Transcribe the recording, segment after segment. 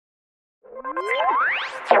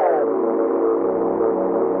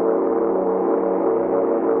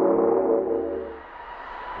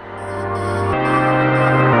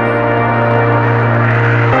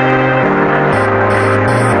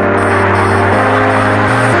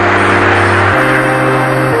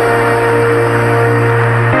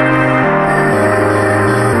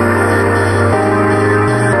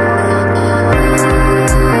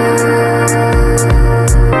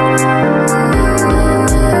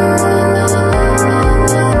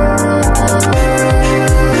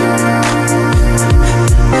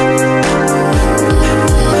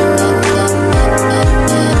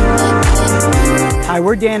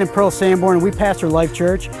We're Dan and Pearl Sanborn, and we pastor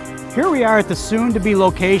LifeChurch. Here we are at the soon-to-be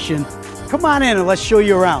location. Come on in and let's show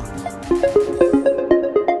you around.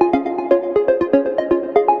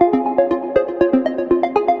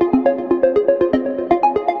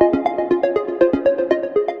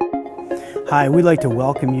 Hi, we'd like to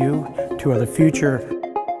welcome you to the future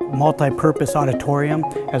multi-purpose auditorium.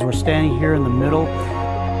 As we're standing here in the middle,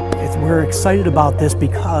 we're excited about this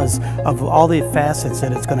because of all the facets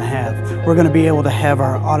that it's going to have. We're going to be able to have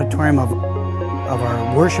our auditorium of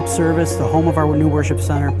our worship service, the home of our new worship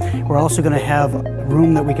center. We're also going to have a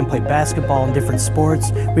room that we can play basketball and different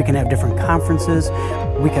sports. We can have different conferences.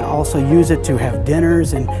 We can also use it to have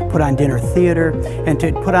dinners and put on dinner theater and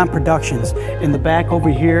to put on productions. In the back over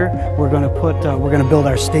here, we're going to build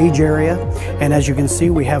our stage area. And as you can see,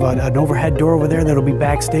 we have an overhead door over there that'll be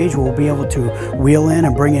backstage. We'll be able to wheel in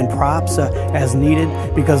and bring in props as needed,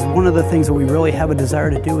 because one of the things that we really have a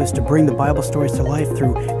desire to do is to bring the Bible stories to life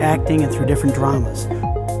through acting and through different dramas.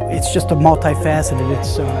 It's just a multifaceted.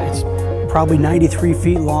 It's probably 93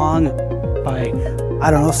 feet long by, I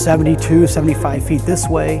don't know, 72, 75 feet this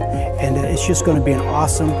way, and it's just going to be an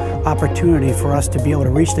awesome opportunity for us to be able to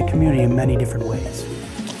reach the community in many different ways.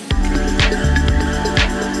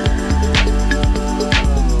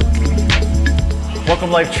 Welcome,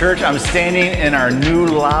 LifeChurch. I'm standing in our new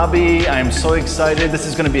lobby. I'm so excited. This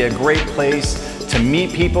is going to be a great place to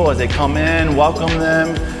meet people as they come in, welcome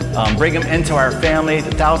them, bring them into our family.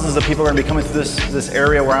 Thousands of people are going to be coming through this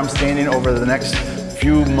area where I'm standing over the next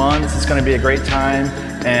few months. It's going to be a great time,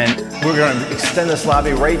 and we're going to extend this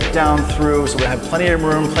lobby right down through, so we have plenty of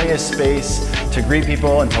room, plenty of space to greet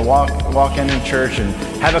people and to walk into church and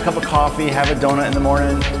have a cup of coffee, have a donut in the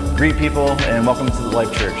morning, greet people, and welcome to the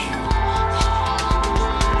LifeChurch.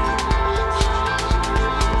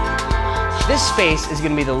 This space is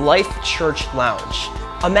going to be the LifeChurch Lounge.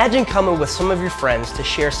 Imagine coming with some of your friends to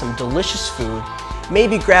share some delicious food,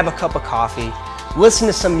 maybe grab a cup of coffee, listen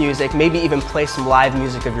to some music, maybe even play some live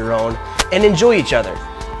music of your own, and enjoy each other.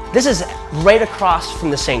 This is right across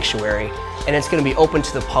from the sanctuary, and it's going to be open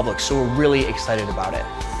to the public, so we're really excited about it.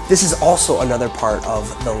 This is also another part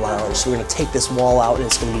of the lounge, so we're going to take this wall out, and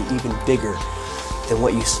it's going to be even bigger than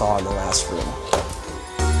what you saw in the last room.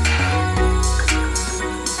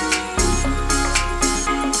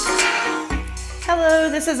 Hello,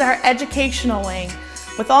 this is our educational wing.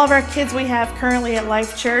 With all of our kids we have currently at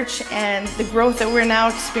LifeChurch and the growth that we're now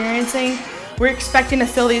experiencing, we're expecting to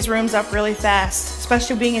fill these rooms up really fast,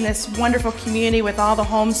 especially being in this wonderful community with all the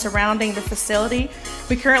homes surrounding the facility.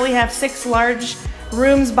 We currently have 6 large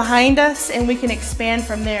rooms behind us, and we can expand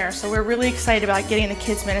from there. So we're really excited about getting the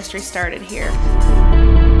kids ministry started here.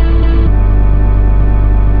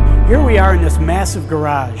 Here we are in this massive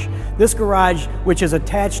garage. This garage, which is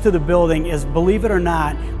attached to the building, is, believe it or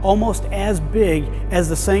not, almost as big as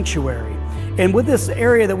the sanctuary. And with this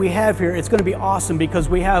area that we have here, it's going to be awesome because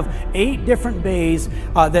we have 8 different bays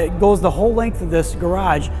that goes the whole length of this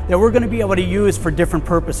garage that we're going to be able to use for different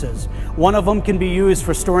purposes. One of them can be used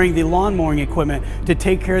for storing the lawn mowing equipment to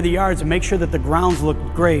take care of the yards and make sure that the grounds look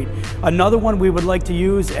great. Another one we would like to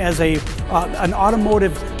use as an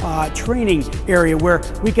automotive training area where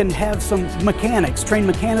we can have some mechanics, trained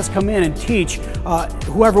mechanics come in and teach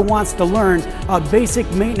whoever wants to learn basic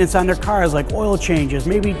maintenance on their cars, like oil changes,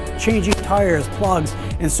 maybe changing tires, plugs,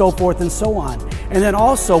 and so forth and so on. And then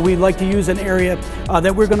also we'd like to use an area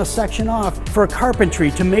that we're going to section off for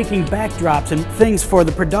carpentry, to making backdrops and things for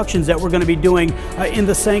the productions that we're going to be doing in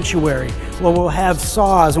the sanctuary. Well, we'll have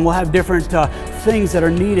saws and we'll have different things that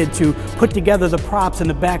are needed to put together the props and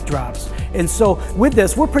the backdrops. And so with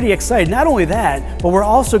this, we're pretty excited. Not only that, but we're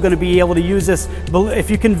also going to be able to use this, if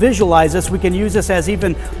you can visualize this, we can use this as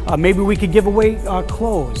even, maybe we could give away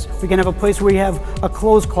clothes. We can have a place where you have a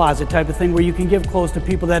clothes closet type of thing where you can give clothes to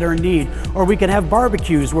people that are in need. Or we can have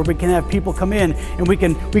barbecues where we can have people come in and we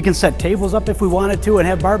can set tables up if we wanted to and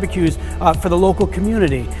have barbecues for the local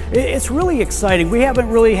community. It's really exciting. We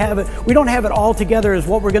don't have it all together as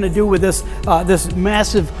what we're going to do with this, this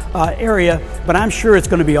massive area, but I'm sure it's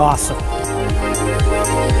going to be awesome.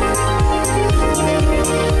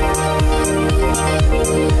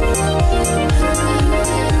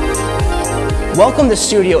 Welcome to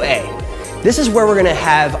Studio A. This is where we're going to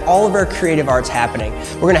have all of our creative arts happening.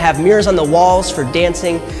 We're going to have mirrors on the walls for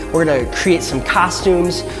dancing. We're going to create some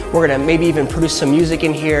costumes. We're going to maybe even produce some music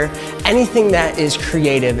in here. Anything that is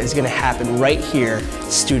creative is going to happen right here,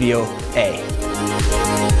 Studio A.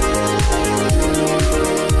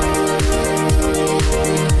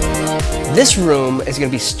 This room is going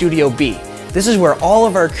to be Studio B. This is where all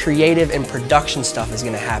of our creative and production stuff is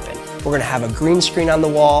going to happen. We're going to have a green screen on the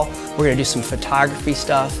wall. We're going to do some photography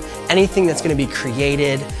stuff. Anything that's going to be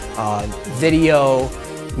created, video,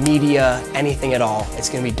 media, anything at all, it's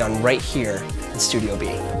going to be done right here in Studio B.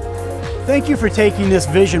 Thank you for taking this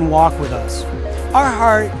vision walk with us. Our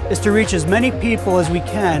heart is to reach as many people as we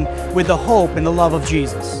can with the hope and the love of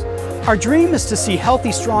Jesus. Our dream is to see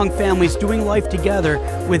healthy, strong families doing life together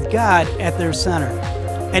with God at their center.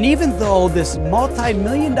 And even though this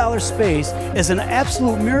multi-million-dollar space is an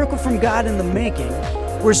absolute miracle from God in the making,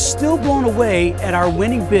 we're still blown away at our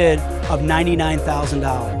winning bid of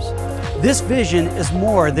 $99,000. This vision is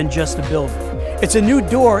more than just a building. It's a new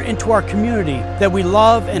door into our community that we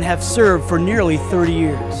love and have served for nearly 30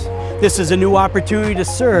 years. This is a new opportunity to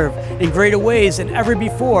serve in greater ways than ever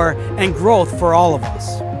before and growth for all of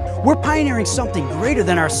us. We're pioneering something greater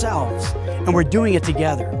than ourselves, and we're doing it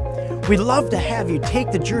together. We'd love to have you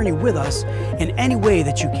take the journey with us in any way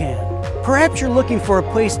that you can. Perhaps you're looking for a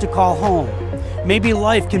place to call home. Maybe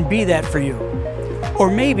life can be that for you. Or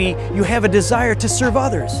maybe you have a desire to serve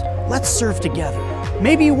others. Let's serve together.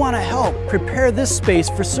 Maybe you want to help prepare this space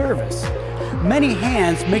for service. Many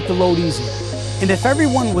hands make the load easier. And if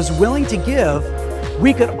everyone was willing to give,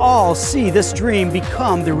 we could all see this dream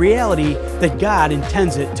become the reality that God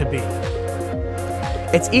intends it to be.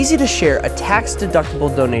 It's easy to share a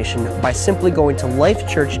tax-deductible donation by simply going to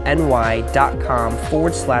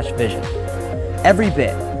lifechurchny.com/vision. Every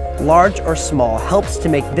bit, large or small, helps to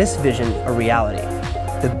make this vision a reality.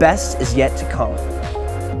 The best is yet to come.